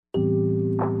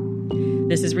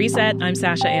This is Reset. I'm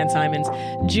Sasha-Ann Simons.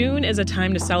 June is a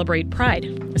time to celebrate Pride,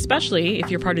 especially if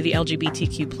you're part of the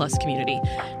LGBTQ plus community.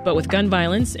 But with gun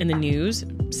violence in the news,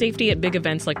 safety at big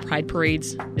events like Pride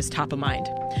parades is top of mind.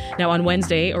 Now, on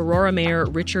Wednesday, Aurora Mayor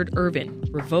Richard Irvin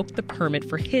revoked the permit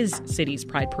for his city's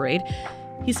Pride parade.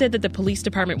 He said that the police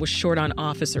department was short on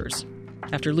officers.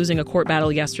 After losing a court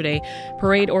battle yesterday,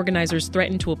 parade organizers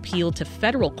threatened to appeal to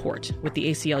federal court with the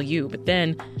ACLU, but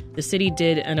then the city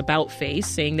did an about-face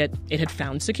saying that it had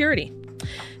found security.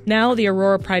 Now the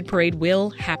Aurora Pride Parade will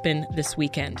happen this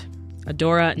weekend.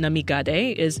 Adora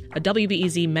Namigadde is a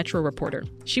WBEZ Metro reporter.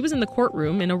 She was in the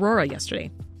courtroom in Aurora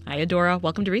yesterday. Hi, Adora.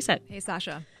 Welcome to Reset. Hey,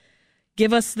 Sasha.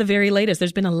 Give us the very latest.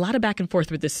 There's been a lot of back and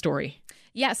forth with this story.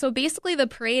 Yeah, so basically the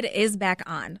parade is back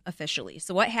on officially.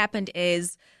 So what happened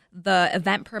is the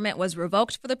event permit was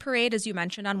revoked for the parade, as you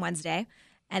mentioned, on Wednesday.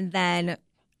 And then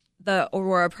the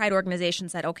Aurora Pride organization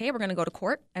said, okay, we're going to go to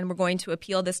court and we're going to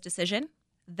appeal this decision.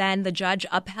 Then the judge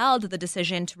upheld the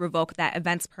decision to revoke that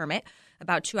events permit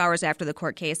about 2 hours after the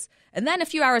court case. And then a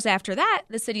few hours after that,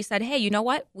 the city said, hey, you know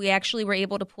what? We actually were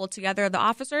able to pull together the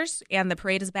officers and the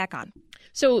parade is back on.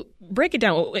 So break it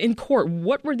down. In court,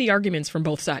 what were the arguments from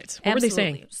both sides? What were they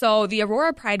saying? So the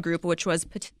Aurora Pride group, which was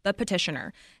the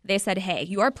petitioner, they said, hey,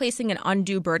 you are placing an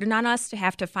undue burden on us to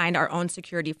have to find our own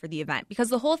security for the event. Because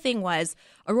the whole thing was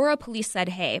Aurora police said,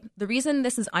 hey, the reason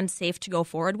this is unsafe to go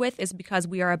forward with is because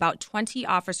we are about 20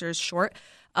 officers short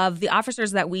of the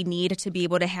officers that we need to be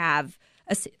able to have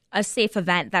a safe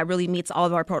event that really meets all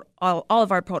of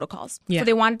our protocols. Yeah. So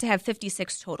they wanted to have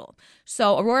 56 total.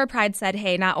 So Aurora Pride said,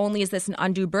 hey, not only is this an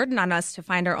undue burden on us to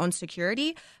find our own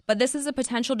security, but this is a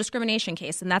potential discrimination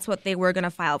case, and that's what they were going to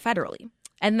file federally.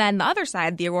 And then the other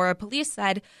side, the Aurora police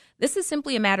said, this is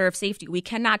simply a matter of safety. We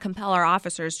cannot compel our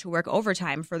officers to work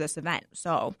overtime for this event.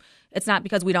 So it's not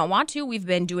because we don't want to. We've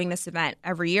been doing this event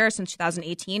every year since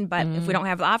 2018, but if we don't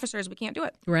have the officers, we can't do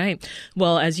it. Right.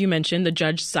 Well, as you mentioned, the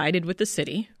judge sided with the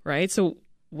city, right? So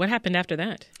what happened after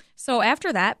that? So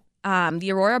after that,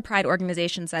 the Aurora Pride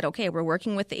organization said, okay, we're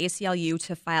working with the ACLU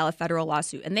to file a federal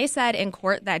lawsuit. And they said in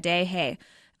court that day, hey,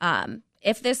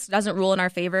 if this doesn't rule in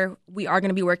our favor, we are going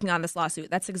to be working on this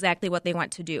lawsuit. That's exactly what they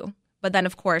want to do. But then,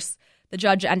 of course, the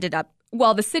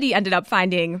city ended up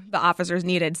finding the officers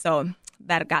needed, so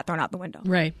that got thrown out the window.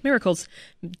 Right. Miracles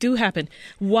do happen.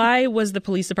 Why was the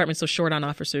police department so short on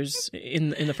officers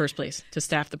in the first place to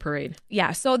staff the parade?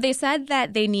 Yeah, so they said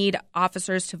that they need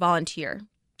officers to volunteer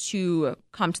to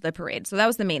come to the parade. So that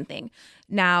was the main thing.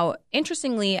 Now,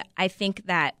 interestingly, I think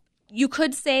that you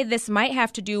could say this might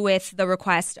have to do with the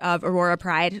request of Aurora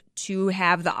Pride to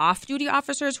have the off-duty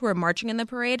officers who are marching in the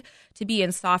parade to be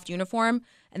in soft uniform.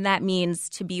 And that means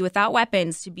to be without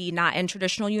weapons, to be not in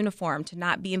traditional uniform, to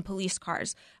not be in police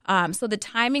cars. So the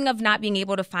timing of not being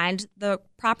able to find the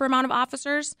proper amount of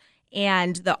officers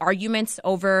and the arguments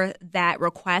over that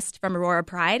request from Aurora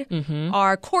Pride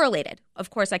are correlated. Of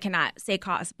course, I cannot say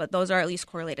cause, but those are at least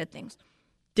correlated things.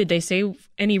 Did they say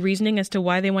any reasoning as to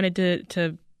why they wanted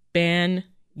to ban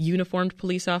uniformed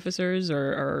police officers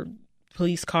or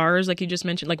police cars, like you just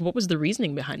mentioned? Like, what was the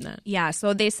reasoning behind that? Yeah,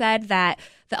 so they said that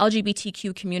the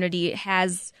LGBTQ community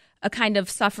has a kind of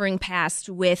suffering past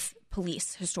with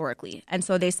police historically. And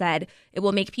so they said it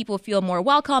will make people feel more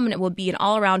welcome and it will be an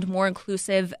all-around more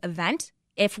inclusive event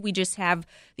if we just have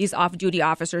these off-duty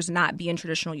officers not be in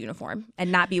traditional uniform and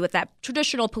not be with that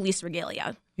traditional police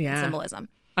regalia symbolism.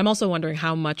 I'm also wondering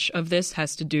how much of this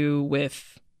has to do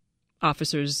with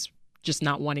officers just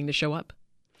not wanting to show up.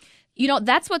 You know,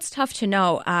 that's what's tough to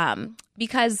know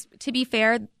because, to be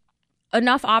fair,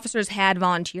 enough officers had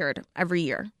volunteered every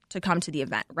year to come to the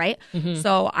event, right?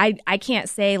 So I can't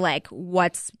say, like,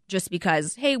 what's just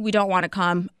because, hey, we don't want to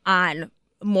come on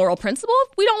moral principle,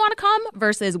 we don't want to come,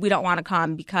 versus we don't want to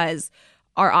come because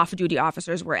our off-duty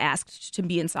officers were asked to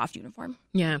be in soft uniform.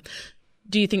 Yeah.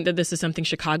 Do you think that this is something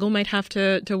Chicago might have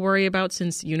to worry about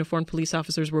since uniformed police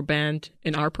officers were banned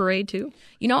in our parade too?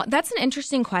 You know, that's an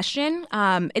interesting question.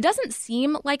 It doesn't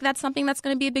seem like that's something that's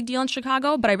going to be a big deal in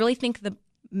Chicago, but I really think the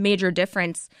major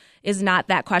difference is not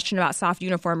that question about soft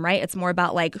uniform, right? It's more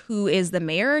about like who is the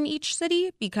mayor in each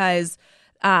city, because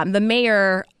the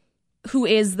mayor, who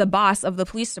is the boss of the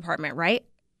police department, right,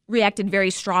 reacted very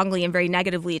strongly and very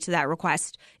negatively to that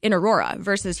request in Aurora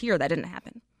versus here that didn't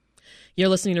happen. You're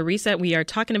listening to Reset. We are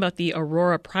talking about the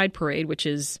Aurora Pride Parade, which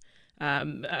is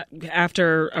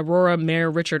after Aurora Mayor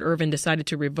Richard Irvin decided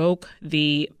to revoke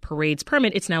the parade's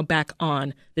permit. It's now back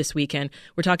on this weekend.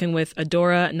 We're talking with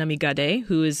Adora Namigadde,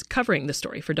 who is covering the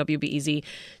story for WBEZ.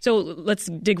 So let's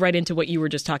dig right into what you were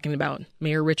just talking about.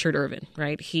 Mayor Richard Irvin,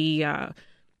 right? He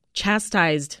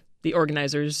chastised the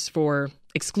organizers for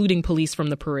excluding police from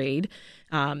the parade,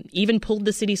 even pulled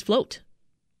the city's float.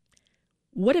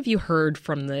 What have you heard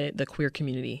from the queer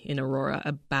community in Aurora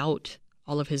about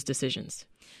all of his decisions?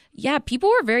 Yeah, people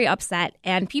were very upset.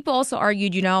 And people also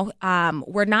argued,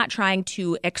 we're not trying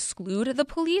to exclude the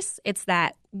police. It's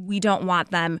that we don't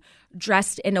want them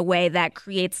dressed in a way that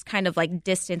creates kind of like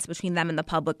distance between them and the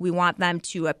public. We want them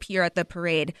to appear at the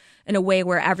parade in a way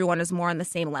where everyone is more on the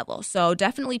same level. So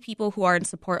definitely people who are in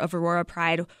support of Aurora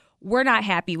Pride were not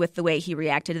happy with the way he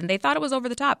reacted, and they thought it was over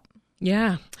the top.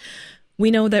 Yeah. We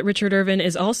know that Richard Irvin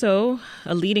is also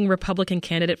a leading Republican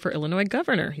candidate for Illinois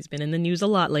governor. He's been in the news a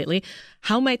lot lately.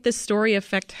 How might this story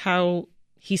affect how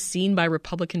he's seen by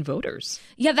Republican voters?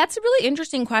 Yeah, that's a really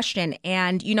interesting question.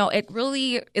 And, it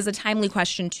really is a timely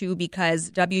question, too,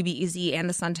 because WBEZ and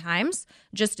the Sun-Times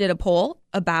just did a poll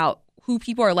about who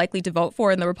people are likely to vote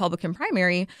for in the Republican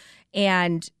primary.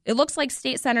 And it looks like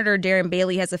State Senator Darren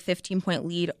Bailey has a 15-point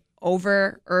lead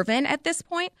over Irvin at this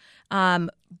point.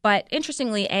 But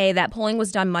interestingly, that polling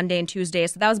was done Monday and Tuesday,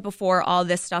 so that was before all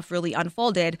this stuff really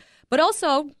unfolded. But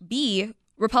also, B,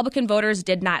 Republican voters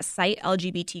did not cite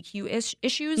LGBTQ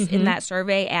issues in that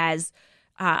survey as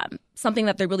something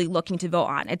that they're really looking to vote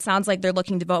on. It sounds like they're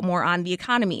looking to vote more on the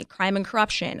economy, crime and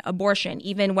corruption, abortion,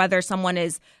 even whether someone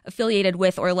is affiliated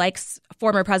with or likes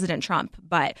former President Trump.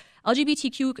 But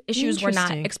LGBTQ issues were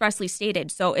not expressly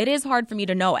stated. So it is hard for me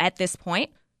to know at this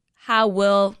point, how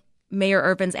will Mayor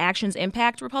Irvin's actions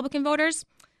impact Republican voters?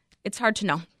 It's hard to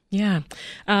know. Yeah.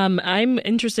 I'm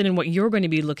interested in what you're going to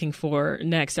be looking for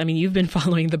next. I mean, you've been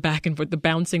following the back and forth, the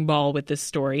bouncing ball with this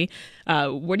story.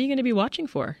 What are you going to be watching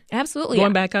for? Absolutely.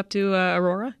 Going back up to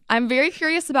Aurora? I'm very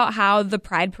curious about how the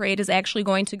Pride Parade is actually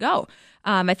going to go.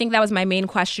 I think that was my main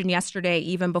question yesterday,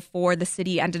 even before the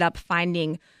city ended up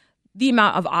finding the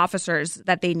amount of officers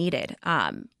that they needed.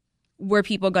 Were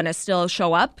people going to still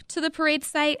show up to the parade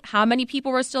site? How many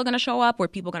people were still going to show up? Were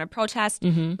people going to protest?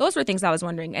 Those were things I was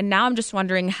wondering. And now I'm just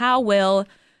wondering, how will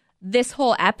this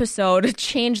whole episode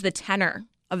change the tenor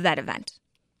of that event?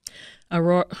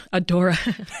 Adora.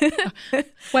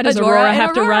 Why does Aurora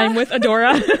have to rhyme with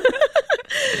Adora?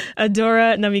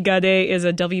 Adora Namigadde is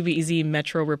a WBEZ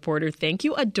Metro reporter. Thank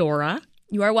you, Adora.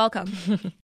 You are welcome.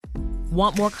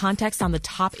 Want more context on the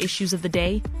top issues of the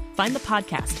day? Find the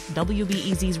podcast,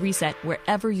 WBEZ's Reset,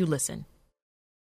 wherever you listen.